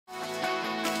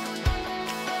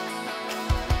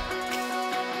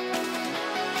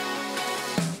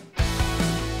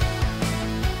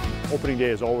Opening day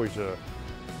is always a,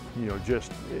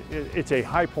 it's a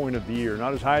high point of the year.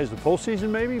 Not as high as the postseason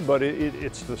maybe, but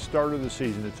it's the start of the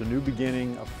season. It's a new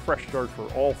beginning, a fresh start for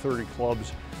all 30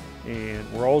 clubs, and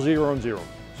we're all 0-0.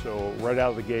 So right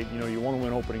out of the gate, you want to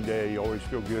win opening day. You always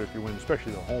feel good if you win,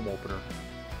 especially the home opener.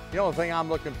 The only thing I'm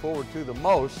looking forward to the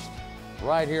most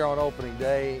right here on opening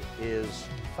day is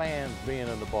fans being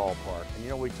in the ballpark.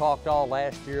 And we talked all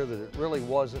last year that it really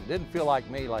didn't feel like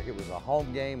it was a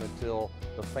home game until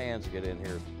the fans get in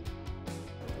here.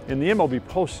 And the MLB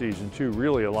postseason too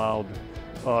really allowed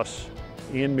us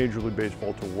and Major League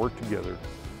Baseball to work together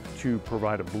to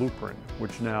provide a blueprint,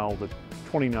 which now the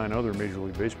 29 other Major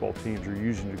League Baseball teams are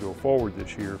using to go forward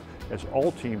this year, as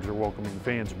all teams are welcoming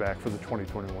fans back for the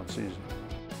 2021 season.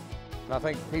 I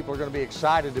think people are going to be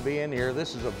excited to be in here.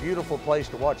 This is a beautiful place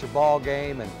to watch a ball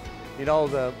game, and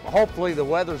hopefully the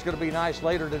weather's going to be nice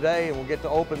later today, and we'll get to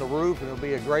open the roof, and it'll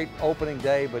be a great opening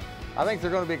day. But I think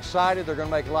they're going to be excited. They're going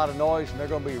to make a lot of noise, and they're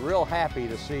going to be real happy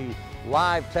to see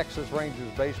live Texas Rangers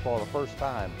baseball the first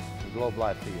time in Globe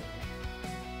Life Field.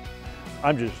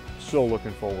 I'm just so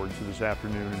looking forward to this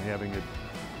afternoon and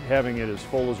having it as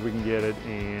full as we can get it,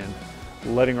 and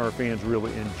letting our fans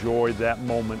really enjoy that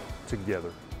moment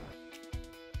together.